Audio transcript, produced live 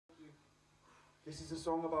This is a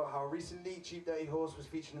song about how recently Cheap Dirty Horse was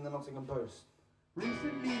featured in the Nottingham Post.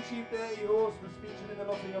 Recently, Cheap Dirty Horse was featured in the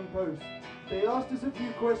Nottingham Post. They asked us a few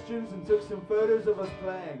questions and took some photos of us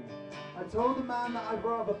playing. I told the man that I'd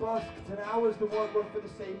rather busk 10 hours than work one for the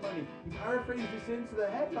same money. He paraphrased this into the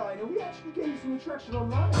headline and we actually gained some attraction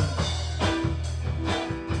online.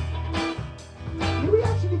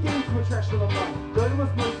 Going was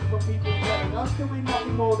mostly from people telling us that we're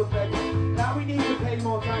nothing more than beggars. Now we need to pay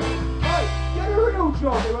more taxes. Hey, get a real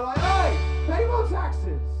job. They were like, hey, pay more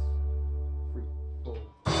taxes. 3, 4.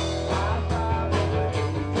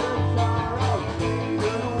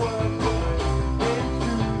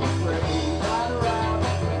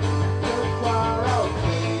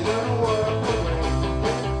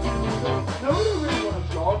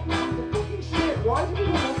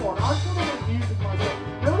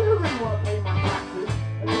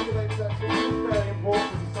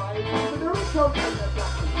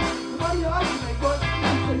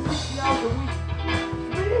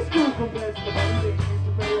 Compared to the money they used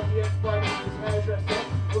to pay off the ex-prime minister's hairdresser,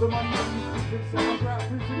 or the money they used to give someone out of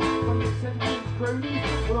prison when they sent to his cronies,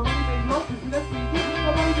 or the money they lost is left in you, the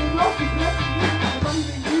money they lost is left in you, the money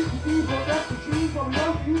they used to feed for refugees while we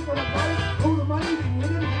don't use for the fight, all the money being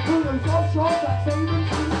hidden, all those offshore tax havens,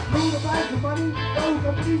 all the bags of money, those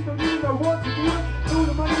companies don't even know what to do with, all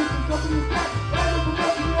the money that companies get, all the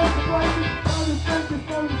production enterprises, all the census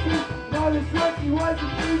bonuses, now the sweaty wives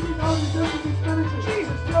and choosing, all the different expenditure,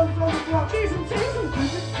 Jesus, drugs on the block, Jesus,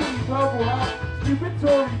 stupid silly purple hat, stupid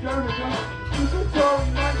Tory donor gun, stupid Tory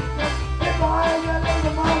management, if I hang a load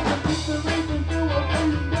of miles and keep the reason still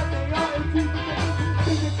opposing that they are in 2%,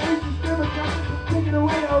 thinking faces Democrats, taking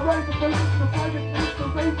away our right to vote to the private minister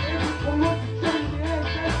race, or what to show in the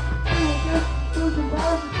NHS, still against social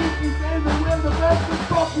powers and cities saying that we're the best, and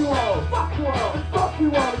fuck you all, and fuck you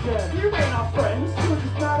all again. You ain't our friends, you're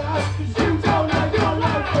just mad at us, because you don't know your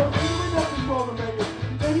life, folks, and we're nothing more than beggars.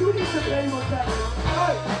 Then you need to pay more taxes.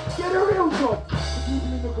 Hey, get a real job. The people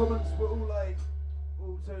in the comments were all like,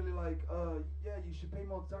 all totally like, yeah, you should pay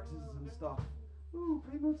more taxes and stuff. Ooh,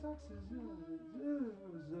 pay more taxes, yeah.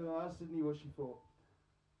 I asked Sydney what she thought.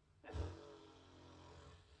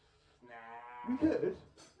 Nah. We could.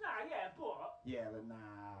 Nah, yeah, but... Yeah, but nah.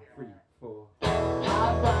 Yeah. 3, 4.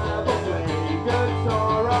 I'd rather play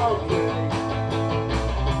guitar all day.